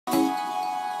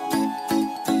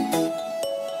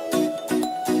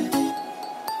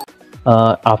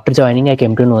After joining, I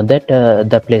came to know that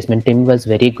the placement team was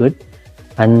very good,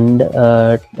 and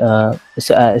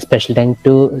special thanks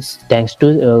to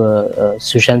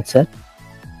Sushant sir.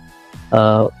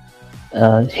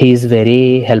 He is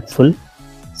very helpful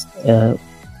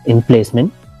in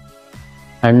placement,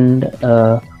 and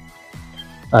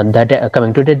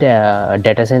coming to the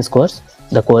data science course,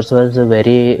 the course was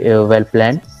very well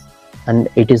planned, and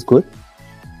it is good.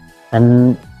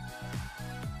 And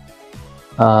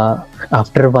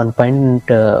after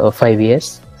 1.5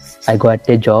 years, I got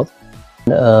a job.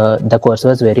 The course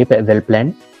was very well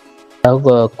planned.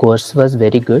 The course was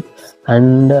very good,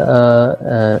 and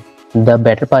the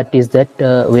better part is that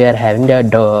we are having a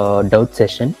doubt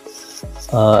session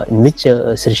in which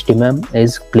Srishti ma'am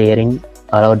is clearing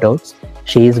all our doubts.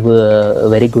 She is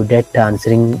very good at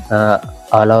answering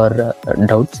all our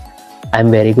doubts. I am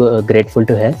very grateful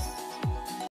to her.